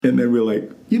And then we're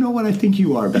like, you know what? I think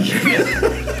you are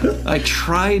better. I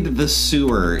tried the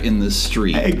sewer in the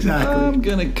street. Exactly. I'm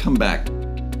going to come back.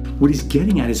 What he's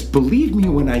getting at is, believe me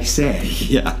when I say.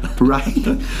 Yeah. Right?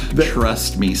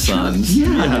 Trust me, sons.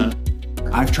 Yeah.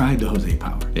 I've tried the Jose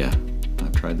power. Yeah.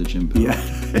 I've tried the Jim power. Yeah.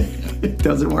 It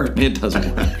doesn't work. It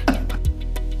doesn't work.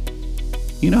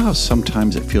 You know how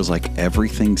sometimes it feels like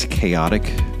everything's chaotic?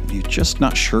 You're just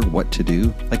not sure what to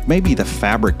do? Like maybe the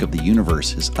fabric of the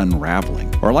universe is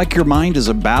unraveling. Or like your mind is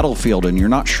a battlefield and you're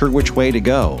not sure which way to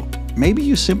go. Maybe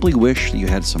you simply wish that you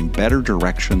had some better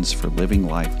directions for living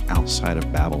life outside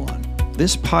of Babylon.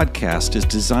 This podcast is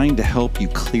designed to help you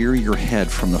clear your head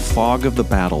from the fog of the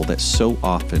battle that so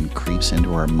often creeps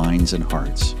into our minds and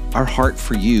hearts. Our heart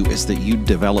for you is that you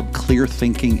develop clear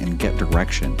thinking and get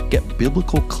direction. Get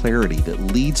biblical clarity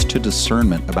that leads to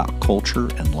discernment about culture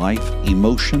and life,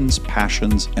 emotions,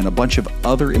 passions, and a bunch of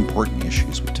other important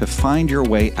issues to find your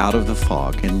way out of the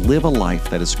fog and live a life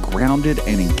that is grounded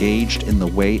and engaged in the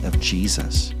way of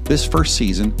Jesus. This first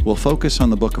season, we'll focus on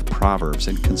the book of Proverbs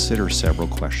and consider several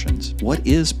questions. What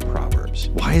is Proverbs?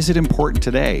 Why is it important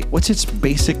today? What's its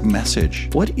basic message?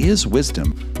 What is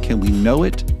wisdom? Can we know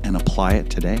it and apply it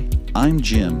today? I'm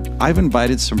Jim. I've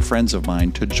invited some friends of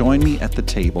mine to join me at the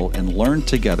table and learn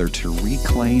together to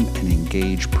reclaim and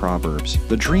engage Proverbs.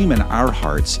 The dream in our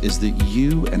hearts is that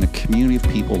you and a community of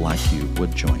people like you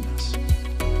would join us.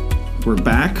 We're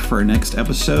back for our next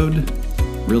episode.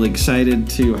 Really excited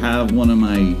to have one of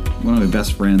my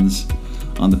best friends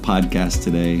on the podcast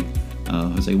today.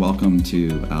 Jose, welcome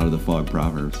to Out of the Fog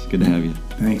Proverbs. Good to have you.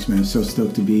 Thanks, man. So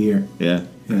stoked to be here. Yeah.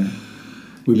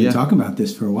 We've been talking about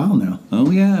this for a while now.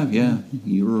 Oh, yeah.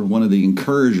 You were one of the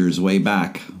encouragers way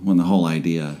back when the whole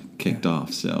idea kicked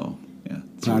off. So, yeah.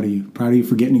 Proud of you. Proud of you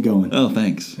for getting it going. Oh,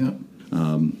 thanks. Yep.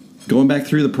 Going back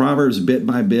through the Proverbs bit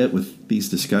by bit with these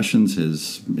discussions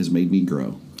has made me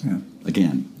grow. Yeah.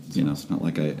 Again, it's not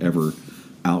like I ever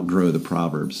outgrow the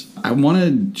Proverbs. I want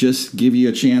to just give you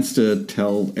a chance to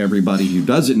tell everybody who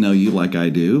doesn't know you like I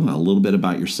do a little bit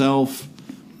about yourself,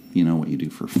 what you do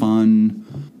for fun,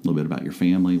 a little bit about your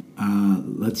family.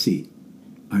 Let's see.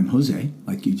 I'm Jose,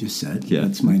 like you just said. Yeah.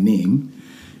 That's my name.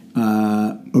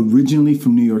 Originally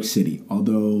from New York City,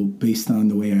 although based on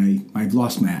the way I've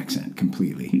lost my accent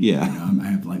completely. Yeah. I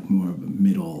have like more of a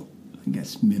middle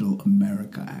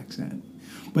America accent.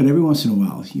 But every once in a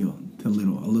while, a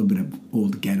little bit of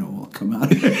old ghetto will come out.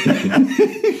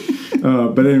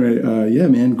 But anyway, yeah,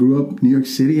 man, grew up in New York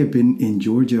City. I've been in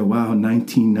Georgia,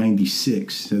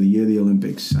 1996, so the year of the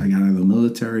Olympics. I got out of the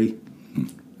military,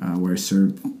 where I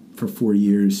served for 4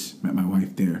 years, met my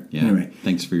wife there. Yeah, anyway.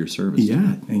 Thanks for your service.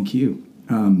 Yeah, thank you.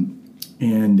 Been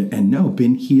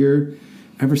here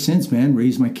ever since, man.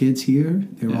 Raised my kids here.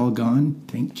 They're all gone.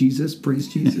 Thank Jesus, praise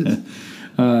Jesus.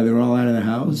 They're all out of the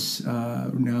house,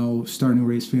 now starting to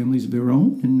raise families of their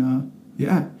own. And,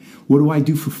 what do I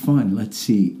do for fun? Let's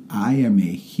see. I am a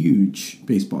huge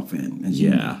baseball fan, as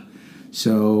you know.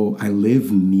 So I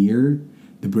live near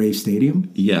the Brave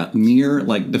Stadium. Yeah, near,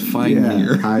 like define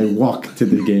near. I walk to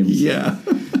the games. Yeah.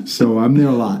 So I'm there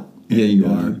a lot. Yeah, you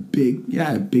are.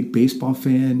 Big baseball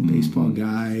fan, baseball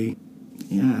guy.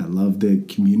 Yeah, I love the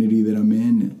community that I'm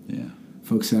in. Yeah.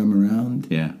 Folks that I'm around.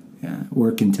 Yeah. Yeah,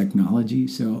 work in technology,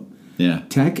 so yeah,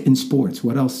 tech and sports.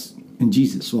 What else? And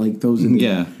Jesus, like those.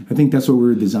 I think that's what we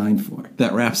were designed for.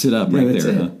 That wraps it up right that's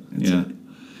there. It. Huh? That's it.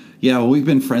 Yeah. Well, we've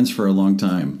been friends for a long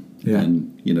time. Yeah,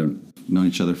 and known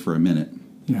each other for a minute.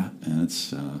 Yeah, and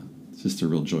it's just a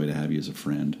real joy to have you as a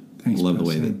friend. Thanks. I love the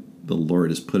way that the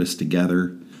Lord has put us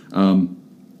together.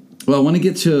 Well, I want to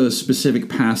get to a specific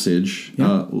passage.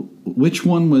 Yeah. Which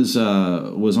one was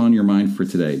on your mind for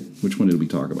today? Which one did we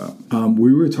talk about?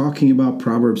 We were talking about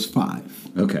Proverbs 5.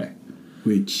 Okay.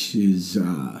 Which is,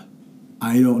 I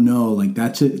don't know, like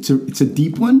it's a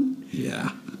deep one.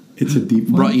 Yeah. It's a deep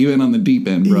one. Brought you in on the deep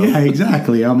end, bro. Yeah,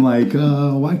 exactly. I'm like,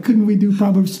 why couldn't we do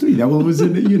Proverbs 3? That one was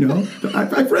in,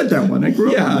 I've read that one. I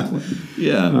grew up on that one.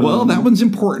 Yeah. Well, that one's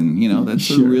important. That's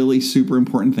a really super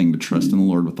important thing, to trust in the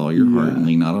Lord with all your heart and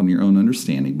lean not on your own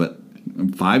understanding. But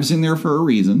 5's in there for a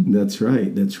reason. That's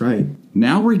right.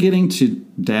 Now we're getting to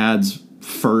Dad's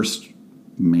first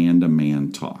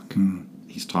man-to-man talk.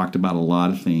 He's talked about a lot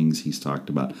of things. He's talked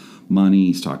about money.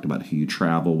 He's talked about who you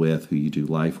travel with, who you do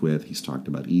life with. He's talked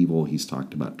about evil. He's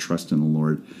talked about trust in the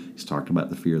Lord. He's talked about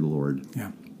the fear of the Lord.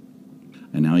 Yeah.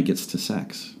 And now he gets to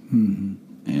sex.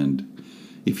 Mm-hmm. And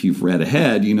if you've read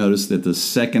ahead, you notice that the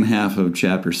second half of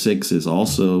chapter 6 is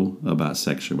also about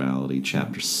sexuality.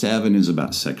 Chapter 7 is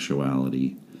about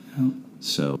sexuality. Oh.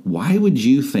 So why would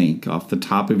you think, off the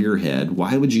top of your head,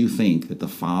 why would you think that the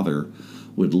Father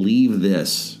would leave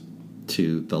this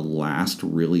to the last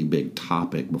really big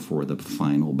topic before the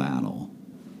final battle.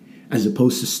 As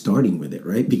opposed to starting with it,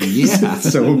 right? Because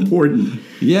it's so important.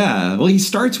 Yeah. Well, he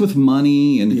starts with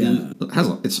money, and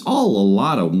it's all a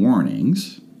lot of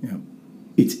warnings. Yeah.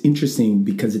 It's interesting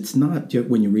because it's not,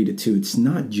 when you read it too, it's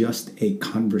not just a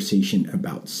conversation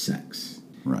about sex.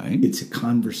 Right. It's a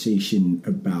conversation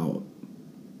about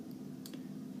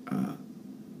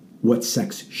what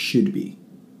sex should be.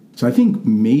 So I think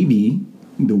maybe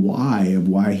the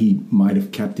why he might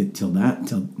have kept it till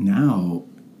now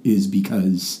is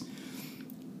because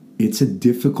it's a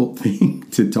difficult thing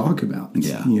to talk about.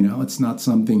 Yeah. It's not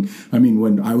something,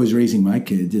 when I was raising my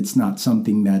kids, it's not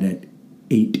something that at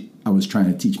 8 I was trying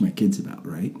to teach my kids about,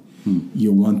 right?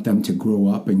 You want them to grow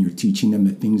up and you're teaching them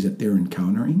the things that they're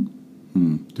encountering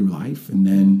through life. And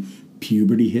then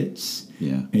puberty hits.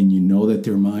 Yeah. And you know that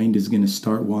their mind is going to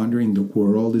start wandering. The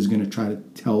world is going to try to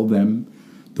tell them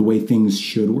the way things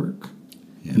should work.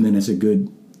 Yeah. And then as a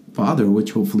good father,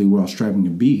 which hopefully we're all striving to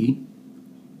be,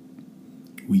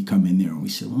 we come in there and we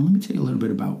say, well, let me tell you a little bit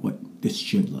about what this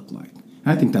should look like.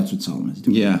 I think that's what Solomon's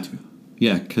doing too.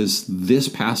 Yeah, because this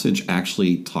passage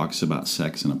actually talks about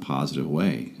sex in a positive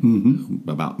way,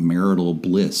 about marital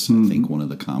bliss, I think one of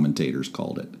the commentators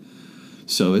called it.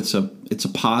 So it's a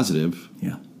positive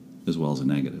as well as a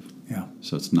negative. Yeah.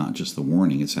 So it's not just the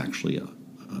warning, it's actually a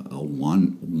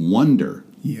wonder,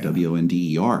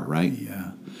 W-O-N-D-E-R, right?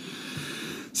 Yeah.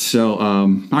 So, all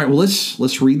right, well,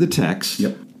 let's read the text.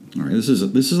 Yep. All right, this is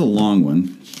a long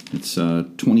one. It's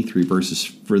 23 verses.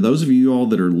 For those of you all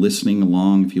that are listening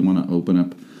along, if you want to open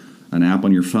up an app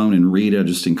on your phone and read it, I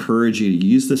just encourage you to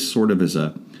use this sort of as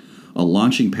a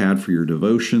launching pad for your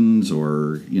devotions,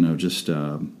 or just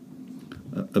a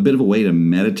bit of a way to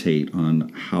meditate on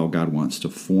how God wants to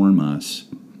form us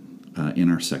in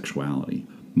our sexuality.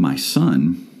 My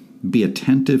son, be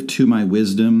attentive to my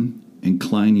wisdom,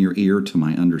 incline your ear to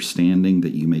my understanding,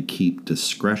 that you may keep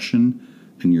discretion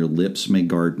and your lips may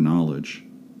guard knowledge.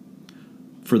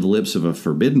 For the lips of a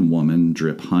forbidden woman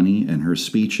drip honey, and her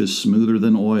speech is smoother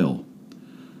than oil.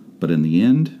 But in the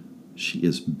end, she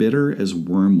is bitter as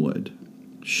wormwood,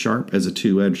 sharp as a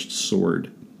two-edged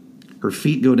sword. Her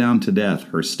feet go down to death,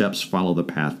 her steps follow the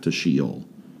path to Sheol.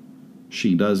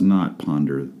 She does not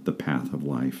ponder the path of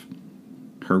life.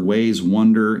 Her ways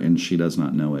wander, and she does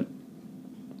not know it.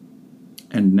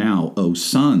 And now, O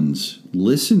sons,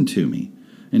 listen to me,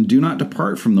 and do not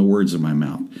depart from the words of my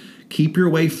mouth. Keep your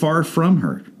way far from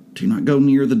her. Do not go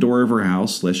near the door of her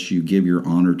house, lest you give your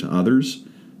honor to others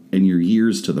and your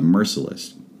years to the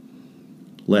merciless.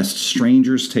 Lest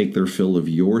strangers take their fill of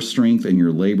your strength and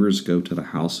your labors go to the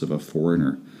house of a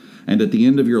foreigner. And at the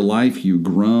end of your life you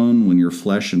groan when your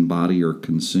flesh and body are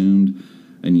consumed,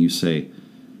 and you say,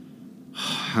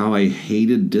 how I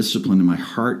hated discipline, and my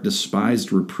heart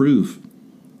despised reproof.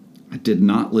 I did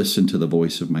not listen to the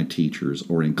voice of my teachers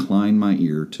or incline my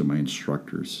ear to my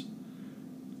instructors.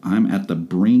 I'm at the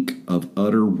brink of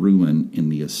utter ruin in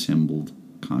the assembled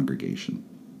congregation.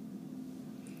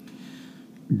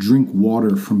 Drink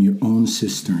water from your own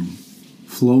cistern,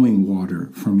 flowing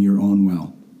water from your own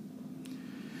well.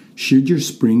 Should your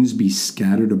springs be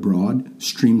scattered abroad,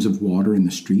 streams of water in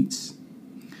the streets?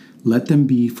 Let them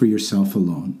be for yourself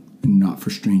alone, and not for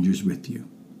strangers with you.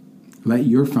 Let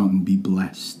your fountain be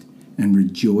blessed, and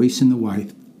rejoice in the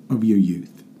wife of your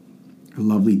youth, a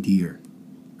lovely deer,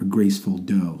 a graceful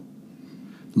doe.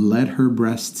 Let her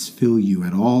breasts fill you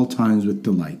at all times with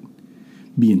delight.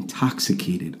 Be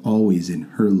intoxicated always in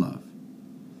her love.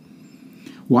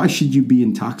 Why should you be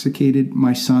intoxicated,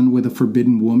 my son, with a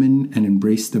forbidden woman, and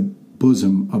embrace the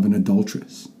bosom of an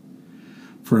adulteress?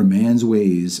 For a man's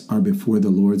ways are before the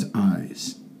Lord's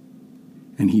eyes,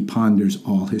 and he ponders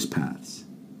all his paths.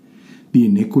 The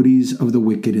iniquities of the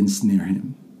wicked ensnare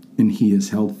him, and he is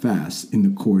held fast in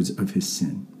the cords of his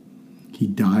sin. He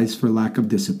dies for lack of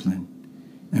discipline,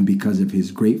 and because of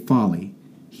his great folly,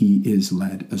 he is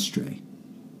led astray.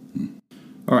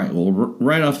 All right, well,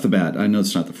 right off the bat, I know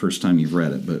it's not the first time you've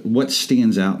read it, but what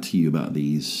stands out to you about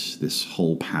this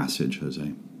whole passage,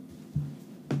 Jose?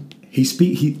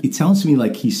 It sounds to me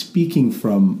like he's speaking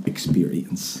from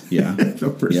experience. Yeah.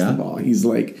 First of all, he's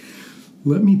like,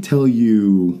 let me tell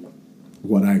you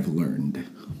what I've learned.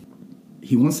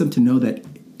 He wants them to know that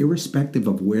irrespective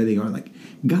of where they are, like,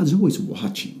 God's always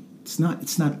watching. It's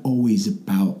not always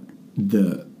about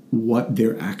what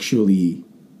they're actually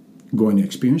going to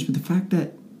experience, but the fact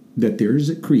that there is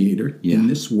a creator in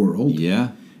this world,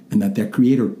 and that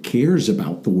creator cares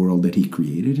about the world that he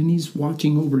created, and he's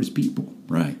watching over his people.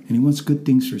 Right. And he wants good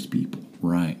things for his people.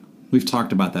 Right. We've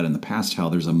talked about that in the past, how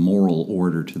there's a moral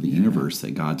order to the universe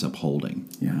that God's upholding.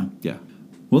 Yeah. Yeah.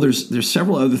 Well, there's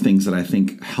several other things that I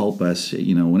think help us.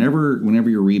 Whenever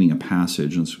you're reading a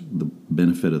passage, and the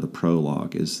benefit of the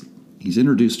prologue is he's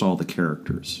introduced all the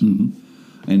characters,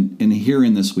 and here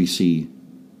in this we see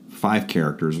 5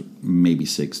 characters, maybe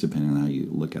 6, depending on how you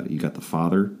look at it. You got the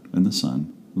Father and the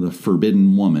Son, the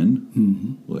forbidden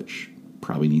woman, which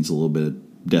probably needs a little bit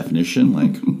of definition,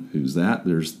 like who's that?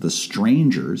 There's the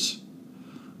strangers,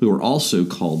 who are also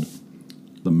called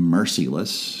the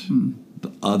merciless.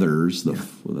 The others, the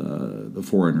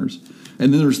foreigners,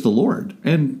 and then there's the Lord,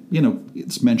 and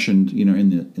it's mentioned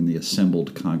in the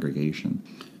assembled congregation.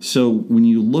 So when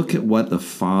you look at what the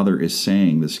Father is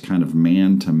saying, this kind of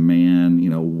man to man,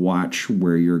 watch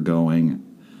where you're going,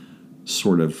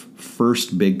 sort of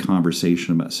first big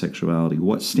conversation about sexuality.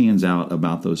 What stands out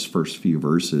about those first few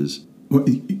verses? Well,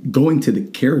 going to the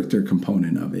character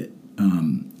component of it.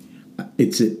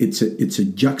 It's a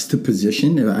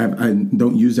juxtaposition. I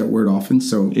don't use that word often,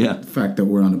 so the fact that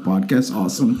we're on a podcast,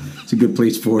 awesome. It's a good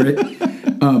place for it.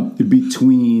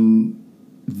 Between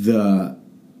the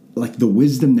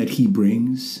wisdom that he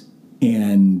brings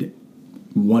and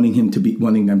wanting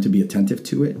them to be attentive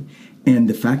to it, and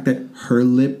the fact that her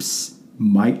lips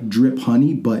might drip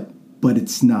honey, but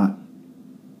it's not.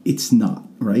 It's not,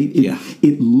 right?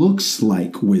 It looks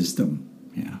like wisdom.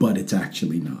 Yeah. But it's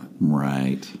actually not.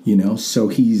 Right. So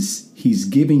he's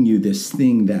giving you this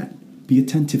thing that be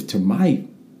attentive to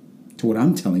what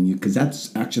I'm telling you, because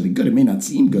that's actually good. It may not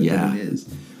seem good, but it is.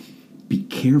 Be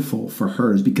careful for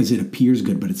hers because it appears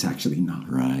good, but it's actually not.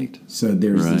 Right. So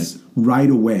there's this right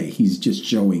away. He's just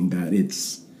showing that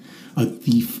it's a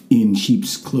thief in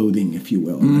sheep's clothing, if you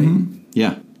will. Right.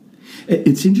 Yeah.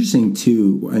 It's interesting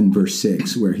too in verse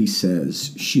 6 where he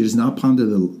says, "She does not ponder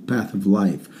the path of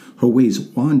life. Her ways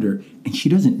wander, and she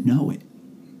doesn't know it."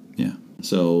 Yeah.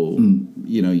 So,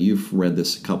 you've read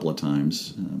this a couple of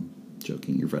times.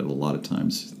 Joking, you've read it a lot of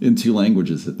times in 2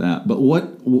 languages at that. But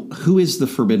who is the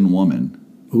forbidden woman?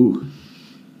 Ooh.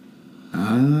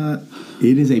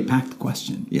 It is a packed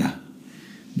question. Yeah.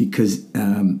 Because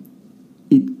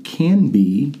it can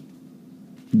be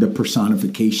the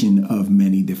personification of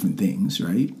many different things,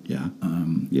 right?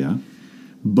 Yeah.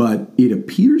 But it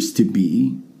appears to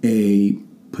be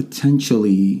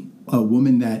potentially a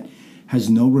woman that has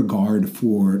no regard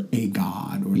for a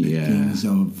God or the things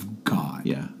of God.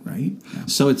 Yeah. Right? Yeah.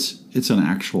 So it's an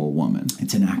actual woman.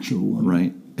 It's an actual woman.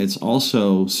 Right. It's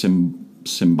also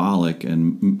symbolic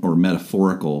or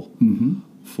metaphorical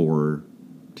for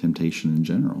temptation in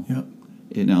general. Yep.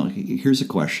 Now, here's a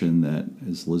question that,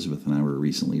 as Elizabeth and I were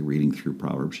recently reading through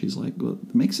Proverbs, she's like, well,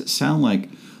 it makes it sound like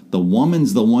the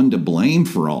woman's the one to blame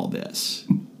for all this.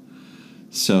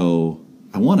 So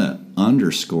I want to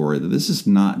underscore that this is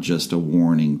not just a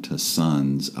warning to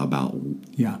sons about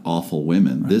awful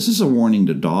women. Right. This is a warning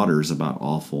to daughters about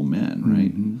awful men,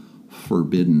 right?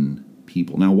 Forbidden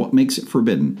people. Now, what makes it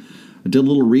forbidden? I did a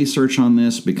little research on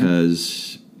this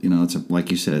because, it's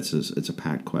like you said, it's a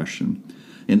packed question.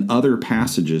 In other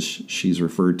passages, she's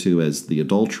referred to as the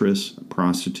adulteress, a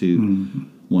prostitute,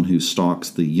 one who stalks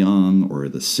the young or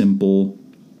the simple,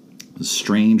 the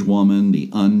strange woman, the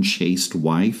unchaste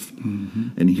wife.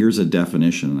 And here's a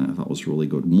definition that I thought was really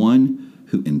good. One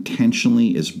who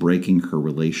intentionally is breaking her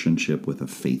relationship with a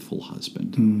faithful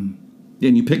husband. And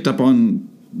you picked up on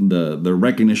the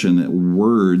recognition that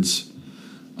words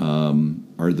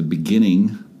are the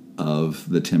beginning of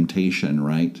the temptation,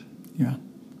 right? Yeah.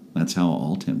 That's how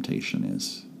all temptation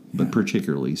is, but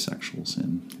particularly sexual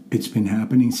sin. It's been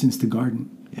happening since the garden.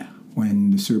 Yeah.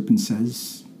 When the serpent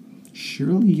says,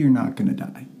 surely you're not going to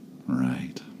die.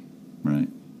 Right.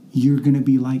 You're going to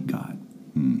be like God.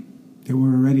 They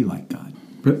were already like God.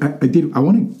 But I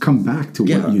want to come back to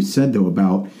what you said, though,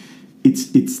 about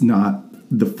it's not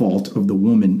the fault of the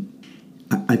woman.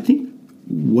 I think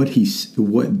he's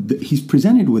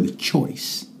presented with a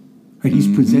choice. Right?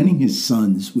 He's presenting his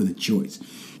sons with a choice.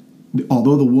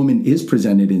 Although the woman is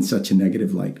presented in such a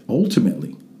negative light,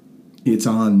 ultimately, it's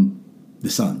on the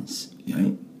sons,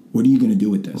 right? What are you going to do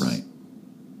with this? Right.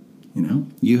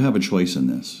 You have a choice in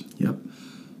this. Yep.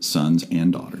 Sons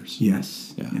and daughters.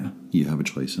 Yes. Yeah. You have a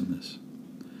choice in this.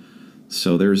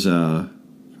 So there's a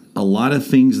lot of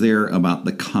things there about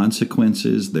the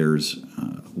consequences. There's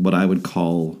what I would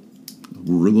call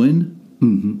ruin.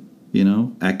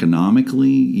 Economically,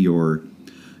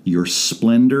 your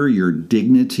splendor, your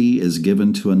dignity is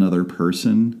given to another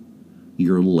person.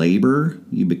 Your labor,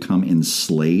 you become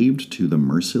enslaved to the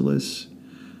merciless.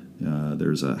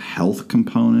 There's a health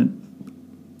component.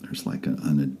 There's like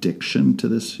an addiction to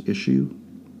this issue.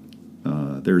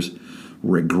 There's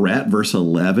regret, verse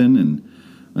 11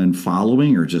 and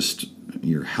following are just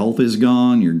your health is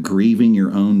gone. You're grieving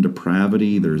your own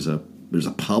depravity. There's a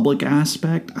public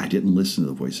aspect. I didn't listen to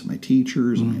the voice of my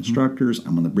teachers and my instructors.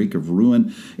 I'm on the brink of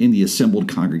ruin in the assembled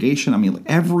congregation. I mean, like,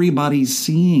 everybody's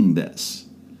seeing this.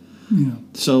 Yeah.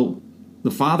 So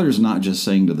the father's not just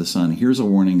saying to the son, here's a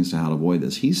warning as to how to avoid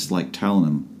this. He's like telling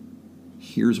him,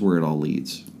 here's where it all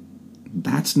leads.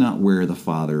 That's not where the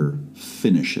father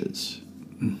finishes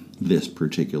this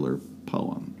particular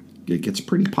poem. It gets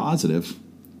pretty positive.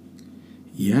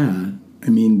 Yeah. I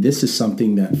mean, this is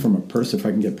something that, from a person, if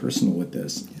I can get personal with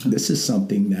this, this is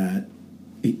something that,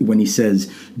 when he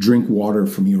says, drink water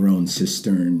from your own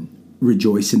cistern,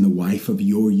 rejoice in the wife of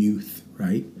your youth,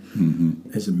 right?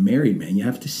 Mm-hmm. As a married man, you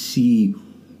have to see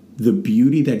the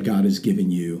beauty that God has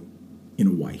given you in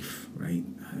a wife, right?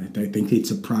 I think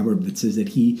it's a proverb that says that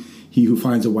he who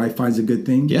finds a wife finds a good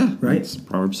thing. Yeah. Right? It's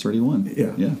Proverbs 31.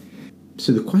 Yeah. Yeah.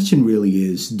 So the question really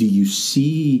is, do you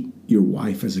see your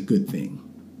wife as a good thing?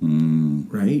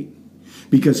 Right?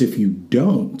 Because if you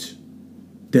don't,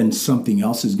 then something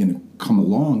else is going to come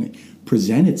along,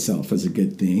 present itself as a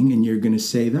good thing, and you're going to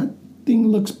say, that thing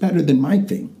looks better than my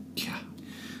thing. Yeah.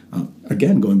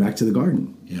 Again, going back to the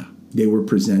garden. Yeah. They were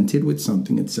presented with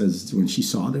something that says, when she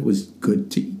saw that it was good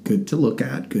to look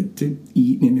at, good to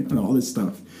eat, and all this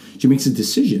stuff, she makes a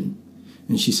decision.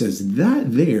 And she says,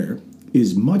 that there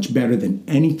is much better than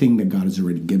anything that God has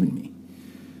already given me.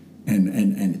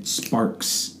 And it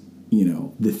sparks,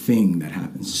 the thing that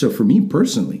happens. So for me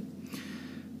personally,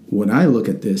 when I look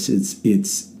at this,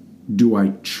 it's do I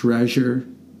treasure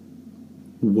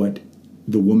what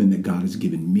the woman that God has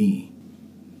given me,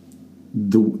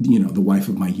 the wife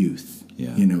of my youth,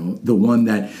 the one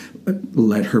that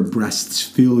let her breasts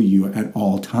fill you at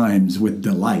all times with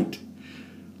delight.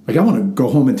 Like, I want to go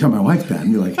home and tell my wife that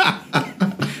and be like,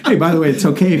 hey, by the way, it's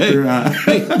okay for...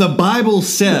 the Bible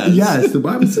says. Yes, the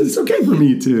Bible says it's okay for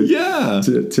me to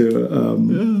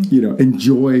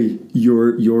enjoy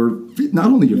your not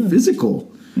only your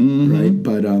physical, right,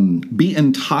 but... be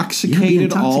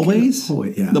intoxicated always.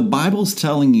 Yeah. The Bible's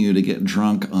telling you to get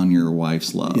drunk on your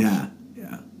wife's love. Yeah,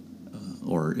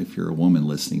 or if you're a woman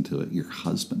listening to it, your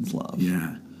husband's love.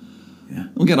 Yeah.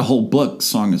 We got a whole book,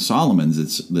 Song of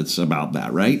Solomon's, that's about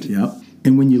that, right? Yep.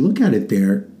 And when you look at it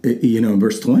there, in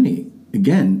verse 20,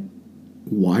 again,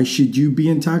 why should you be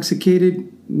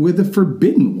intoxicated with a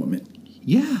forbidden woman?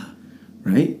 Yeah.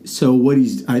 Right? So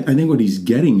I think what he's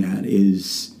getting at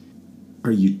is,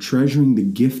 are you treasuring the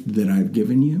gift that I've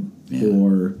given you? Yeah.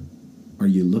 Or are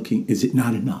you looking, is it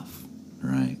not enough?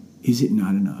 Right. Is it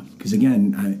not enough? Because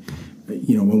again,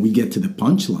 when we get to the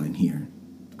punchline here,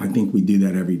 I think we do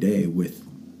that every day with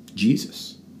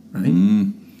Jesus,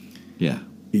 right? Yeah.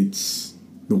 It's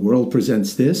the world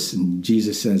presents this, and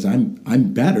Jesus says,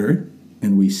 I'm better.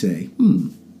 And we say,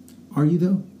 are you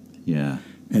though? Yeah.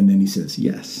 And then he says,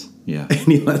 yes. Yeah. And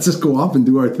he lets us go off and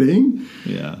do our thing.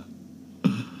 Yeah.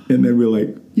 And then we're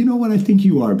like, you know what? I think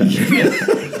you are better.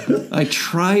 Yeah. I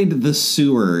tried the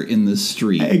sewer in the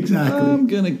street. Exactly. I'm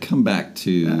going to come back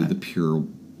to the pure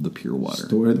water.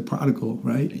 Story of the prodigal,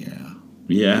 right? Yeah.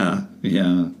 Yeah.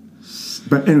 Yeah.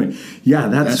 But anyway, yeah,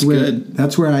 that's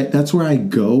where I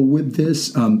go with this.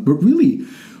 But really,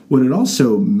 what it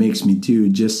also makes me do,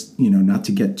 just not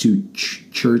to get too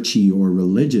churchy or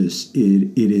religious,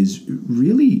 it is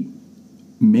really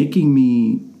making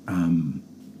me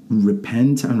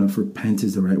repent. I don't know if repent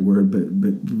is the right word,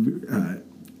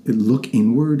 but look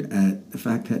inward at the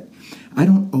fact that I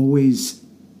don't always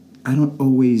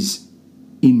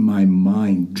in my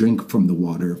mind drink from the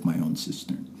water of my own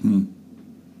cistern.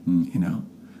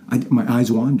 My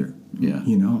eyes wander. Yeah.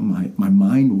 My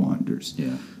mind wanders.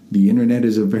 Yeah. The internet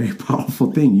is a very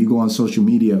powerful thing. You go on social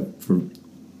media for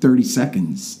 30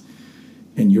 seconds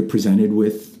and you're presented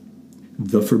with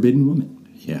the forbidden woman.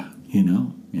 Yeah.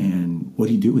 And what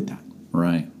do you do with that?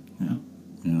 Right. Yeah.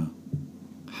 Yeah.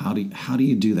 How do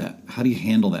you do that? How do you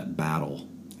handle that battle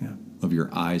of your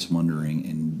eyes wandering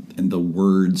and the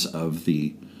words of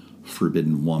the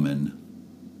forbidden woman?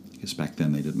 I guess back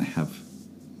then they didn't have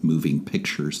moving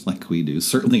pictures like we do.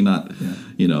 Certainly not,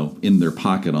 in their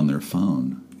pocket on their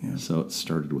phone. Yeah. So it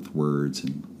started with words,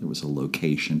 and there was a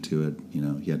location to it.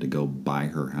 You had to go by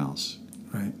her house.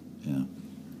 Right. Yeah.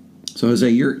 So Jose,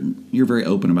 you're very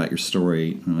open about your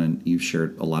story, and you've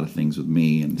shared a lot of things with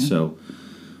me. And so,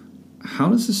 how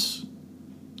does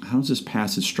this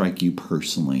passage strike you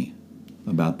personally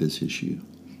about this issue?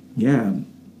 Yeah.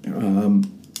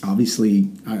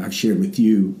 Obviously, I've shared with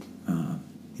you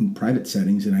in private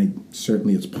settings, and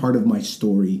it's part of my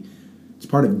story. It's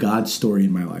part of God's story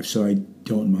in my life, so I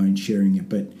don't mind sharing it.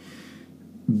 But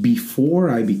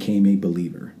before I became a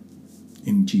believer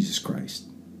in Jesus Christ,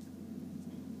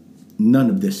 none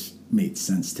of this made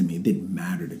sense to me. It didn't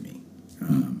matter to me.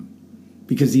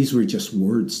 Because these were just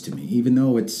words to me, even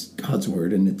though it's God's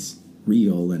word and it's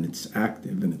real and it's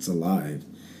active and it's alive.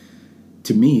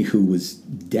 To me, who was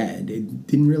dead, it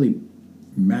didn't really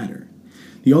matter.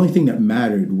 The only thing that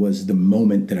mattered was the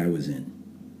moment that I was in,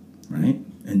 right?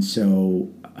 And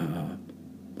so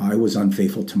I was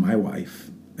unfaithful to my wife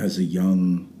as a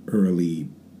young,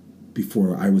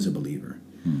 before I was a believer.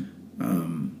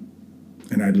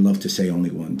 And I'd love to say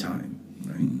only one time,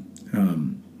 right?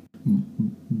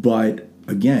 But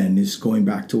again, it's going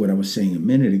back to what I was saying a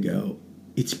minute ago.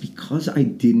 It's because I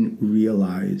didn't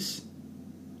realize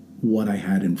what I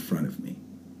had in front of me.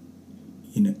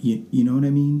 You know what I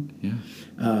mean?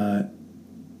 Yeah.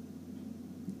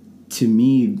 To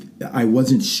me, I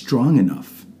wasn't strong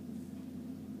enough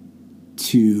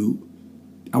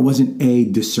I wasn't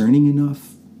discerning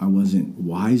enough. I wasn't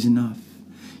wise enough.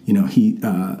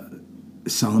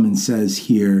 Solomon says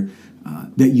here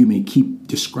that you may keep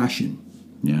discretion.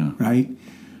 Yeah. Right?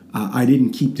 I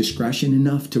didn't keep discretion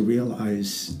enough to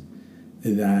realize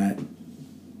that,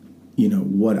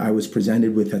 what I was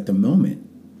presented with at the moment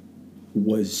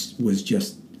was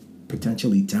just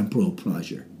potentially temporal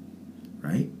pleasure,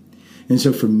 right? And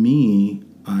so for me,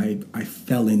 I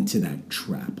fell into that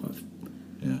trap of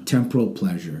temporal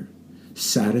pleasure,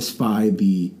 satisfy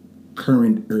the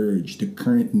current urge, the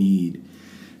current need.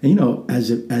 And as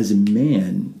a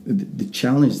man, the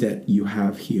challenge that you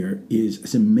have here is,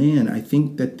 as a man, I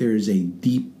think that there's a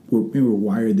deep, maybe we're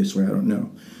wired this way, I don't know,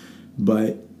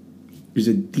 but there's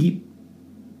a deep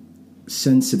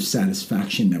sense of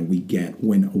satisfaction that we get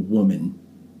when a woman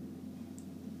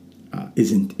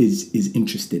is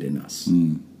interested in us.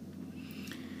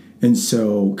 And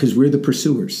so, because we're the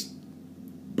pursuers.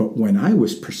 But when I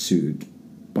was pursued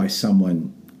by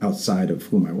someone outside of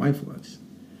who my wife was,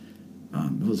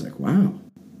 it was like, wow,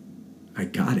 I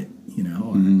got it,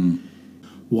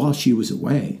 While she was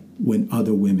away, when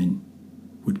other women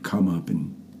would come up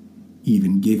and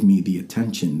even give me the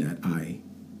attention that I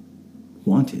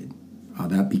wanted,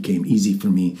 that became easy for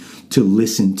me to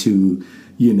listen to,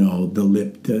 the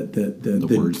lip, the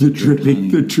words, the dripping,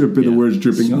 the drip of the words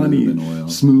dripping smooth honey, and oil.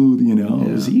 Smooth.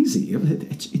 It was easy.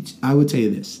 It's I would tell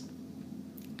you this: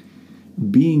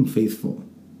 being faithful.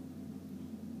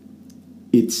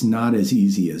 It's not as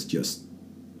easy as just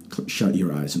shut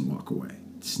your eyes and walk away.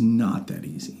 It's not that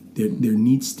easy. There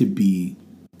needs to be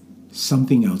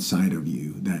something outside of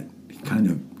you that kind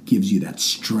of gives you that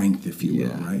strength, if you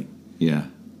will, right? Yeah.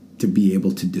 To be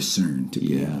able to discern, to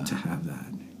be able to have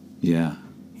that. Yeah.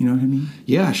 You know what I mean?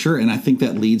 Yeah, sure. And I think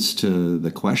that leads to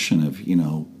the question of,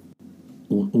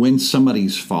 when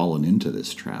somebody's fallen into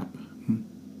this trap,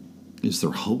 is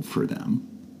there hope for them?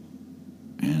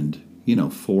 And,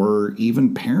 for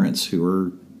even parents who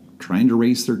are trying to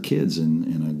raise their kids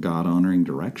in a God-honoring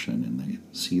direction and they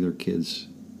see their kids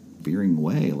veering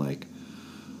away, like,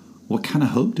 what kind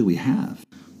of hope do we have?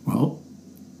 Well,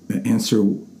 the answer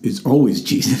is always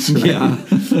Jesus, right? Yeah.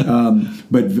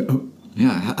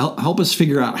 Help us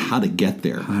figure out how to get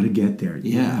there. How to get there.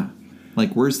 Yeah.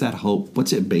 Like, where's that hope?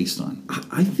 What's it based on?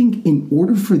 I think in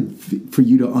order for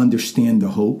you to understand the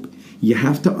hope, you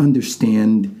have to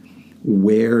understand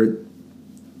where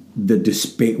the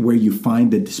despair, where you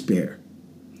find the despair,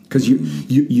 because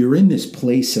you're in this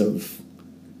place of,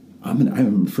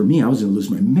 for me, I was going to lose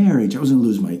my marriage. I was going to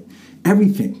lose my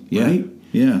everything. Yeah. Right.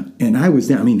 Yeah. And I was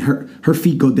down. I mean, her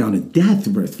feet go down to death.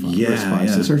 Verse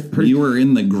 5. You were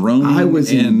in the groaning. I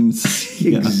was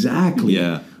exactly.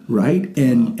 Yeah. Right.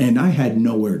 And I had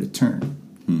nowhere to turn.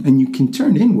 And you can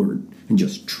turn inward and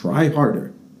just try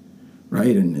harder.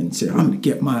 Right. And say, I'm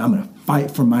going to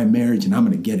fight for my marriage and I'm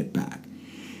going to get it back.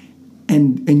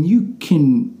 And you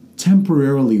can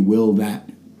temporarily will that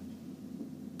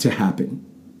to happen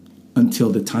until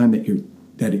the time that you're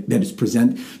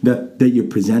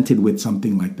presented with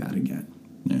something like that again.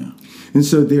 Yeah. And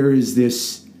so there's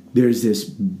this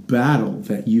battle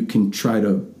that you can try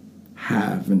to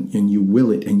have, and you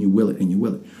will it, and you will it, and you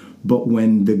will it. But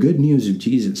when the good news of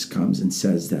Jesus comes and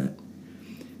says that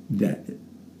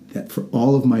for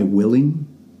all of my willing,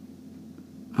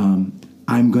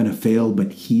 I'm going to fail,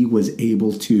 but he was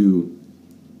able to,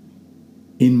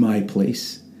 in my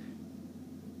place,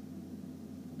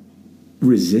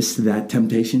 resist that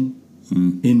temptation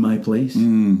in my place.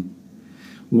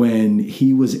 When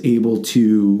he was able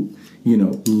to,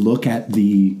 look at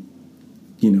the,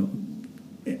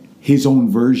 his own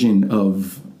version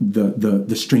of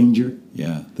the stranger.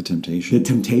 Yeah, the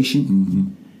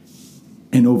temptation.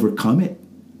 And overcome it.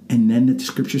 And then the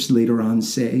scriptures later on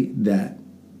say that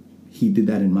he did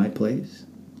that in my place.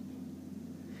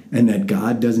 and that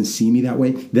God doesn't see me that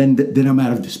way, then I'm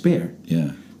out of despair.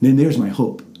 Yeah. Then there's my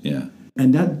hope. Yeah.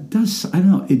 And that does, I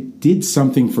don't know, it did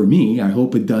something for me. I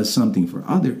hope it does something for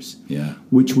others. Yeah.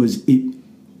 Which was, it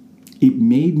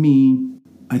made me,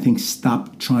 I think,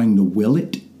 stop trying to will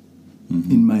it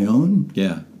in my own.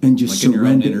 Yeah. And just like surrender.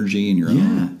 In your own energy and your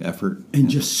own effort. And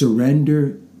just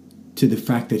surrender to the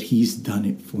fact that he's done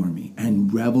it for me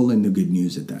and revel in the good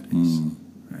news that is.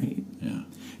 Right? Yeah.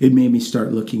 It made me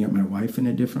start looking at my wife in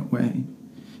a different way.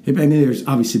 I mean, there's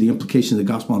obviously the implications of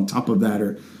the gospel on top of that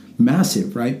are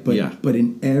massive, right? But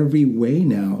in every way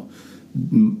now,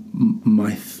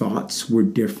 my thoughts were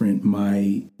different.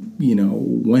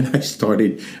 When I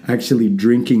started actually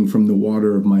drinking from the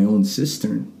water of my own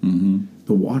cistern,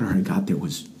 the water I got there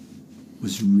was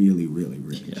really, really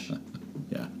rich.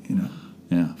 Yeah.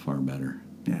 Yeah, far better.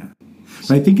 Yeah.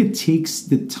 But I think it takes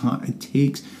the time. It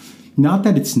takes, not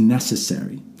that it's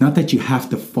necessary, not that you have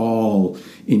to fall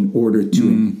in order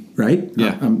to, right?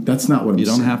 Yeah. That's not what I'm saying.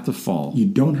 You don't have to fall. You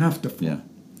don't have to fall. Yeah.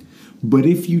 But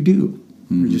if you do,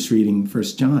 we're just reading 1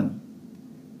 John.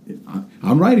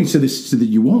 I'm writing so that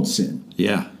you won't sin.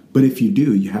 Yeah. But if you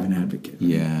do, you have an advocate. Right?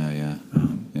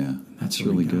 Yeah. That's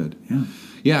really good. Yeah.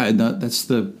 Yeah, and that's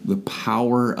the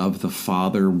power of the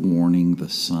Father warning the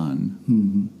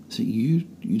Son. So you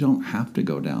don't have to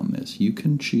go down this. You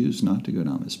can choose not to go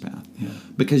down this path. Yeah.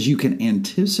 Because you can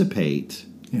anticipate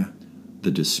the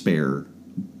despair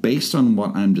based on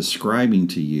what I'm describing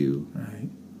to you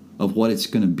of what it's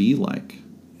going to be like.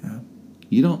 Yeah.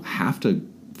 You don't have to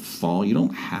fall. You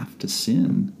don't have to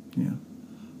sin. Yeah.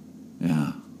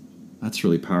 Yeah. That's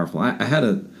really powerful. I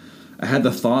had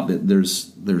the thought that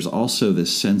there's also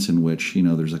this sense in which,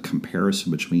 there's a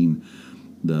comparison between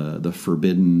the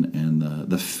forbidden and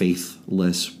the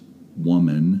faithless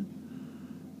woman.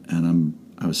 And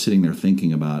I was sitting there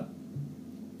thinking about,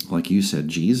 like you said,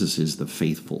 Jesus is the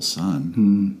faithful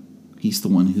Son. He's the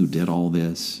one who did all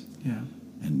this. Yeah.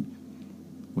 And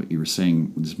what you were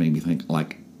saying just made me think,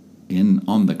 like,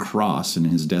 on the cross, in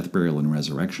his death, burial, and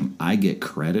resurrection, I get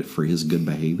credit for his good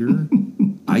behavior.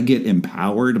 I get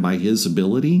empowered by his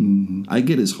ability. I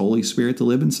get his Holy Spirit to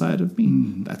live inside of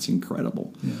me. That's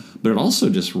incredible. Yeah. But it also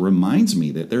just reminds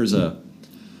me that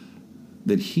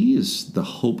that he is the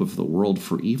hope of the world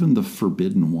for even the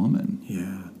forbidden woman.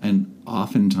 Yeah. And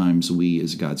oftentimes we,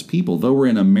 as God's people, though we're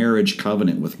in a marriage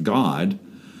covenant with God,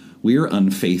 we are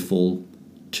unfaithful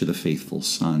to the faithful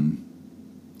Son.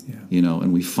 Yeah.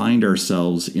 And we find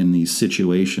ourselves in these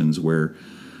situations where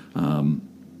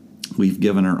we've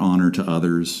given our honor to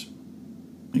others.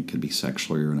 It could be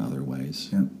sexually or in other ways.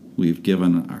 Yeah. We've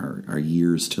given our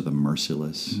years to the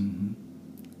merciless.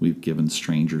 We've given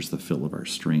strangers the fill of our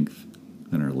strength,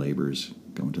 and our labors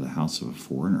go into the house of a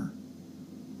foreigner.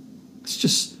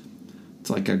 It's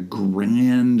like a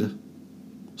grand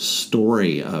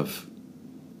story of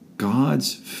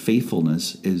God's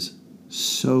faithfulness is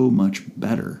so much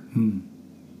better.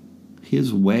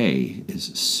 His way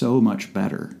is so much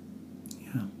better.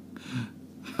 Yeah.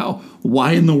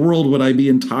 Why in the world would I be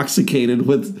intoxicated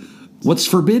with what's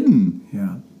forbidden?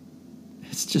 Yeah.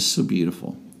 It's just so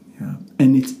beautiful. Yeah.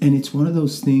 And it's one of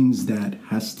those things that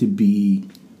has to be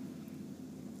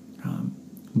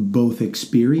both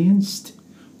experienced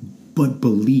but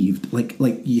believed.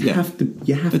 Like you have to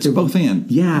it's both and.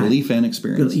 Yeah. Belief and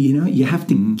experience. You have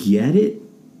to get it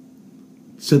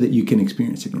so that you can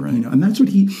experience it. Right. And that's what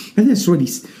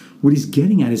he's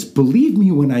getting at is, believe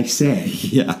me when I say.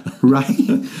 Yeah.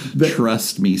 Right?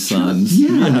 Trust me, sons.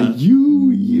 Yeah.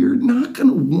 You're not going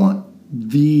to want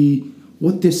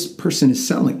what this person is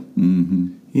selling.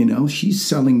 She's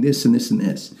selling this and this and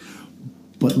this.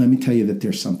 But let me tell you that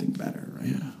there's something better, right?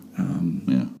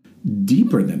 Yeah.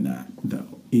 Deeper than that,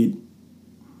 though, it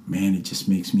just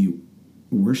makes me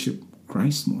worship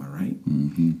Christ more, right?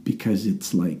 Because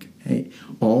it's like, hey,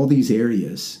 all these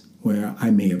areas where I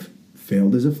may have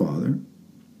failed as a father,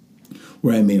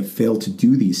 where I may have failed to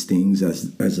do these things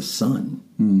as a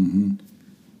son,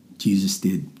 Jesus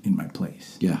did in my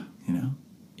place. Yeah.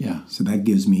 Yeah. So that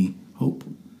gives me hope.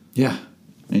 Yeah.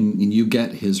 And you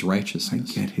get his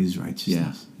righteousness. I get his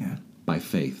righteousness. Yeah. By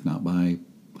faith, not by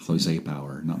Jose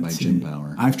power, not by Jim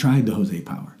power. I've tried the Jose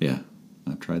power. Yeah.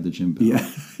 I've tried the Jim power. Yeah.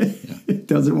 It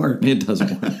doesn't work. It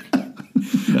doesn't work.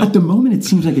 At the moment, it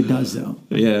seems like it does, though.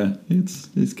 Yeah.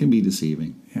 It can be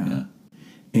deceiving. Yeah.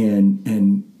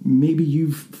 And maybe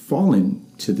you've fallen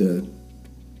to the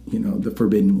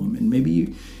forbidden woman.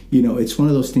 Maybe it's one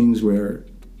of those things where,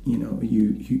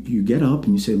 you get up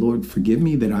and you say, Lord, forgive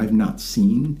me that I've not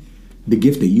seen the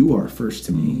gift that you are first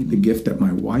to me, the gift that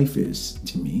my wife is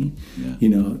to me,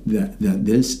 that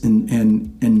this,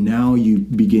 and now you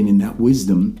begin in that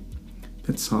wisdom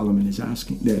that Solomon is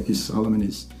asking, Solomon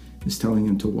is telling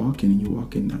him to walk in, and you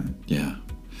walk in that. Yeah.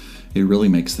 It really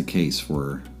makes the case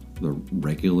for the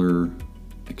regular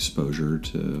exposure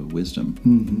to wisdom.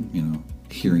 Mm-hmm.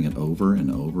 Hearing it over and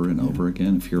over and over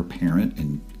again. If you're a parent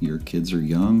and your kids are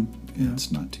young, it's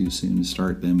not too soon to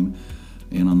start them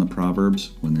in on the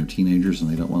Proverbs. When they're teenagers and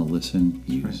they don't want to listen,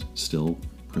 you still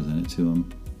present it to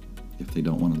them. If they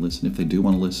don't want to listen, if they do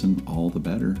want to listen, all the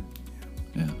better.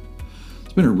 Yeah.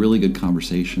 It's been a really good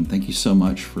conversation. Thank you so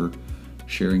much for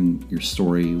sharing your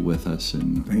story with us,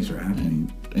 and thanks for having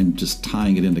me. And just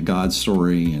tying it into God's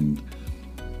story and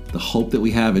the hope that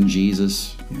we have in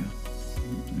Jesus. Yeah.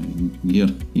 And you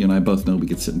and I both know we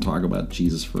could sit and talk about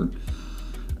Jesus for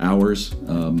hours.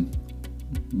 We'll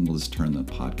just turn the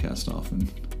podcast off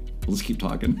and we'll just keep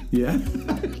talking. Yeah.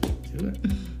 Do it.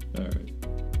 All right.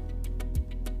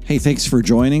 Hey, thanks for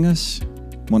joining us. I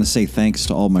want to say thanks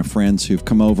to all my friends who've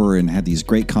come over and had these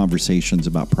great conversations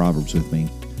about Proverbs with me.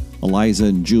 Eliza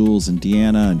and Jules and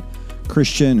Deanna and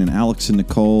Christian and Alex and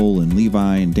Nicole and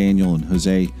Levi and Daniel and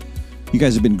Jose. You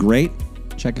guys have been great.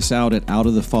 Check us out at Out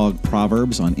of the Fog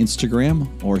Proverbs on Instagram,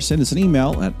 or send us an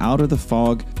email at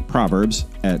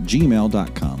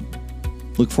outofthefogproverbs@gmail.com.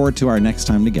 Look forward to our next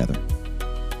time together.